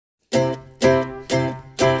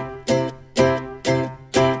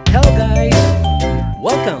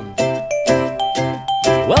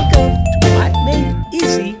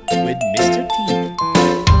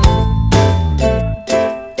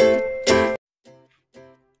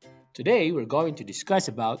Today we're going to discuss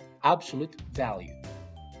about absolute value.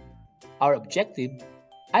 Our objective,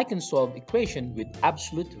 I can solve equation with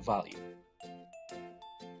absolute value.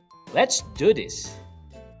 Let's do this.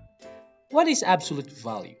 What is absolute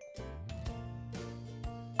value?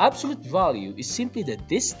 Absolute value is simply the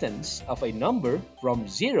distance of a number from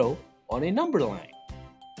 0 on a number line.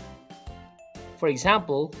 For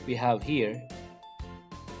example, we have here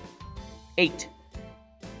 8.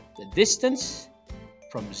 The distance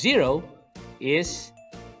from 0 is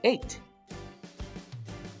 8.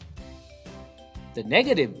 The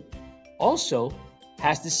negative also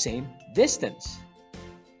has the same distance.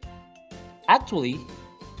 Actually,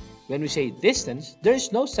 when we say distance, there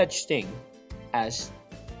is no such thing as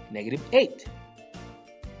negative 8.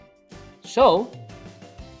 So,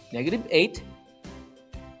 negative 8,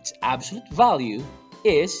 its absolute value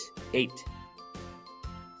is 8.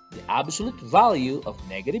 The absolute value of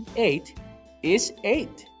negative 8 is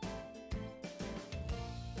 8.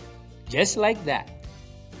 Just like that.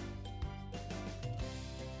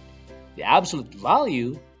 The absolute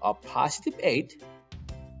value of positive 8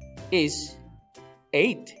 is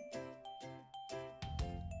 8.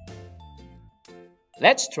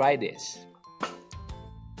 Let's try this.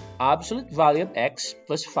 Absolute value of x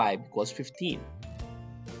plus 5 equals 15.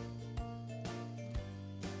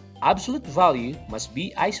 Absolute value must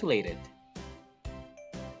be isolated.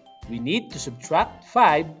 We need to subtract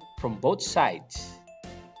 5 from both sides.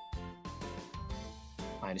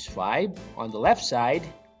 Minus 5 on the left side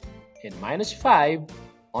and minus 5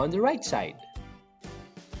 on the right side.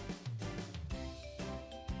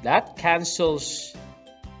 That cancels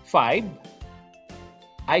 5,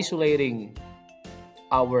 isolating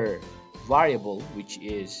our variable, which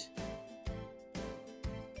is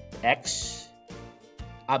x,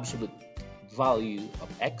 absolute value of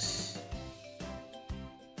x.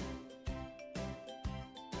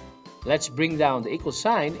 Let's bring down the equal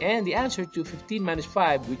sign and the answer to 15 minus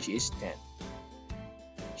 5, which is 10.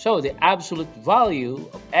 So the absolute value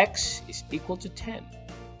of x is equal to 10.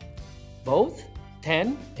 Both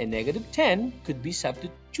 10 and negative 10 could be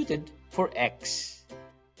substituted for x.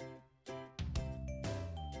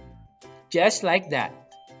 Just like that.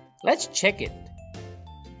 Let's check it.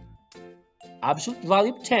 Absolute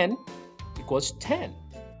value of 10 equals 10.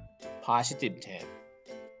 Positive 10.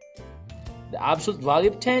 The absolute value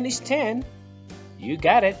of 10 is 10. You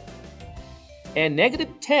got it. And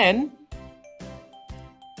negative 10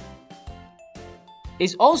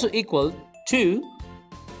 is also equal to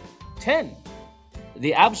 10.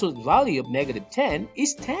 The absolute value of negative 10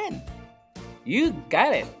 is 10. You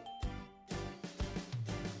got it.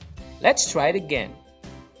 Let's try it again.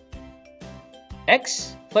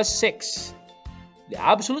 X plus 6. The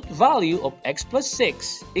absolute value of x plus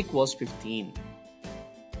 6 equals 15.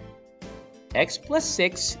 X plus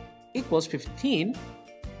 6 equals 15,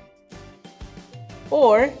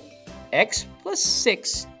 or x plus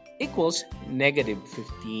 6 equals negative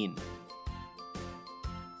 15.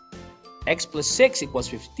 X plus 6 equals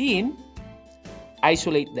 15.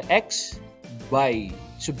 Isolate the x by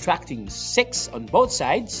subtracting 6 on both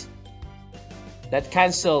sides. That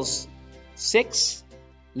cancels 6,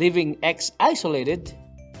 leaving x isolated.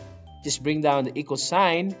 Just bring down the equal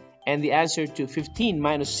sign, and the answer to 15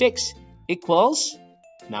 minus 6 equals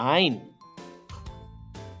 9.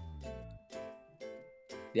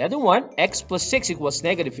 The other one, x plus 6 equals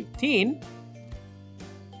negative 15.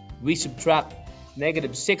 We subtract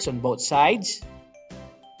negative 6 on both sides.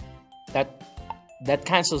 That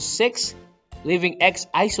cancels 6, leaving x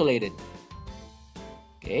isolated.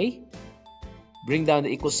 Okay. Bring down the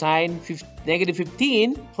equal sign. Negative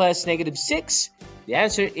 15 plus negative 6. The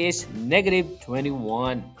answer is negative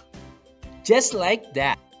 21. Just like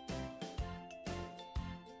that.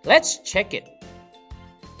 Let's check it.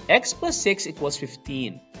 X plus 6 equals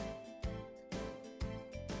 15.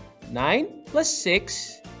 9 plus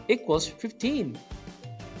 6 equals 15.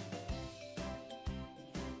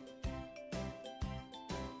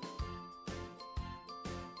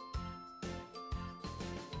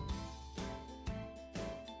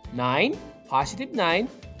 Positive 9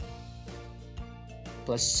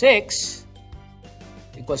 plus 6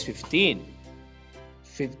 equals 15.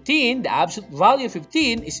 15, the absolute value of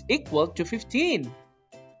 15 is equal to 15.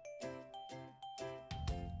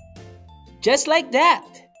 Just like that.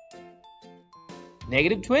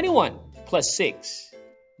 Negative 21 plus 6.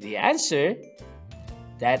 The answer,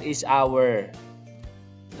 that is our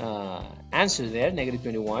answer there, negative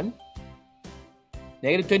 21.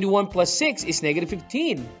 Negative 21 plus 6 is negative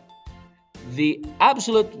 15. The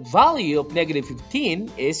absolute value of negative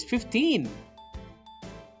 15 is 15.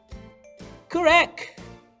 Correct.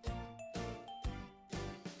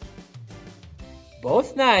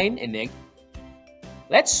 both 9 and negative.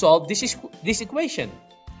 Let's solve this equation.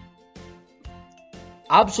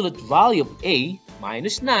 Absolute value of A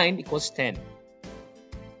minus 9 equals 10.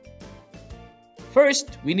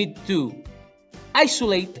 First, we need to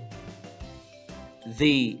isolate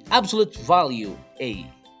the absolute value A.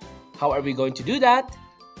 How are we going to do that?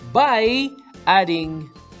 By adding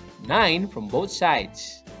 9 from both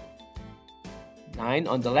sides. 9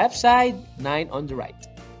 on the left side, 9 on the right.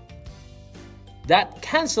 That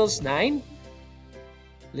cancels 9,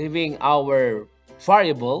 leaving our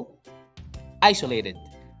variable isolated.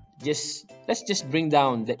 Let's just bring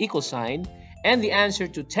down the equal sign and the answer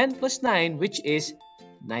to 10 plus 9, which is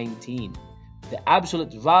 19. The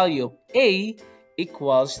absolute value of A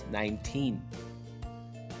equals 19.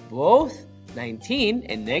 Both 19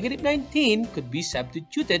 and negative 19 could be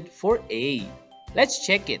substituted for A. Let's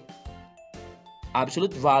check it.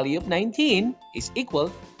 Absolute value of 19 is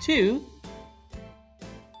equal to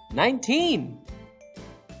 19.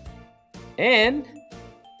 And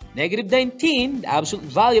negative 19, the absolute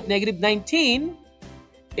value of negative 19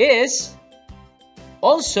 is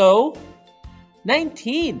also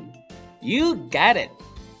 19. You got it.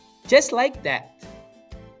 Just like that.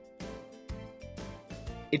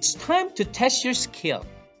 It's time to test your skill.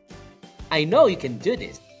 I know you can do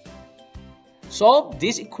this. Solve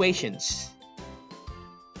these equations.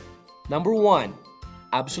 Number 1,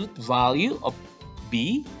 absolute value of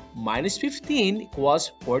B minus 15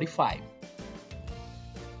 equals 45.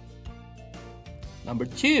 Number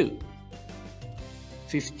 2,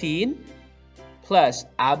 15 plus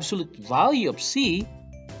absolute value of C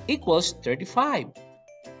equals 35.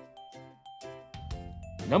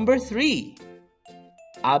 Number 3,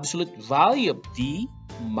 absolute value of D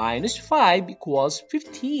minus 5 equals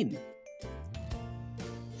 15.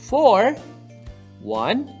 4,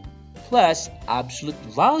 1 plus absolute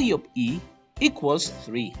value of E equals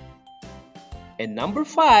 3. And number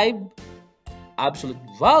 5, absolute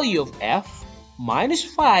value of F minus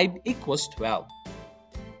 5 equals 12.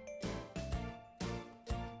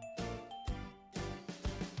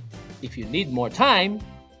 If you need more time,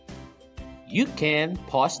 you can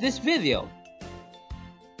pause this video.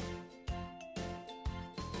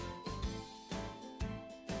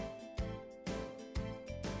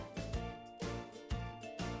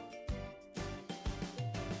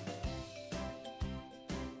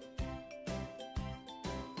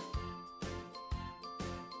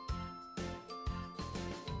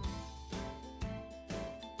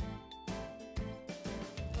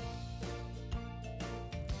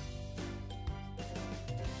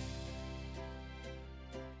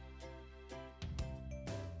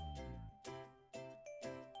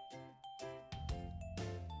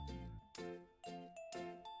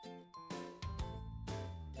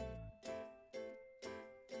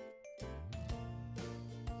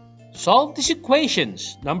 Solve these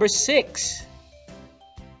equations. Number 6.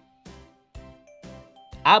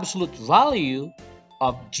 Absolute value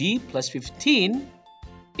of G plus 15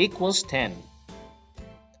 equals 10.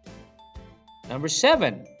 Number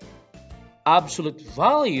 7. Absolute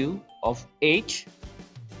value of H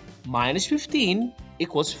minus 15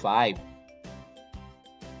 equals 5.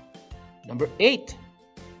 Number 8.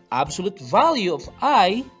 Absolute value of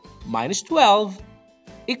I minus 12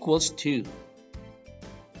 equals 2.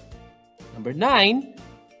 Number 9,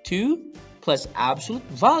 2 plus absolute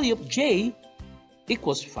value of J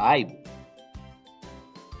equals 5.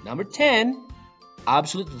 Number 10,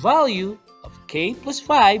 absolute value of K plus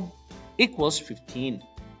 5 equals 15.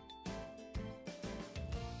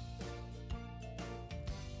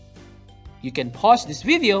 You can pause this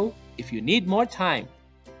video if you need more time.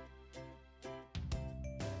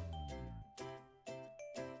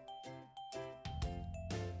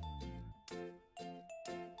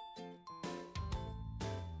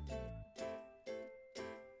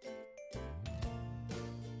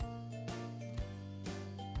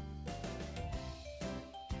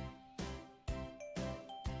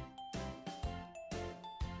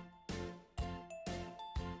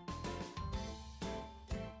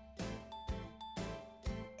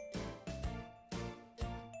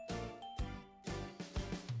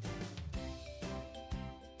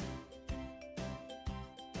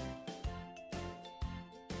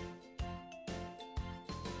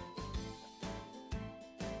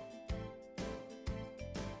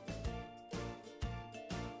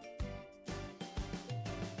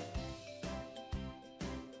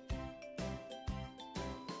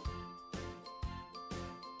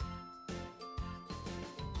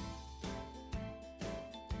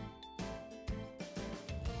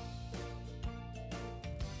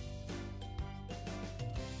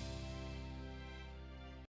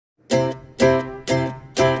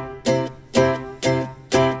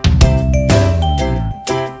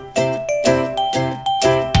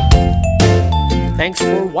 Thanks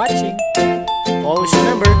for watching. Always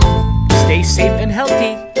remember, stay safe and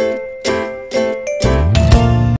healthy.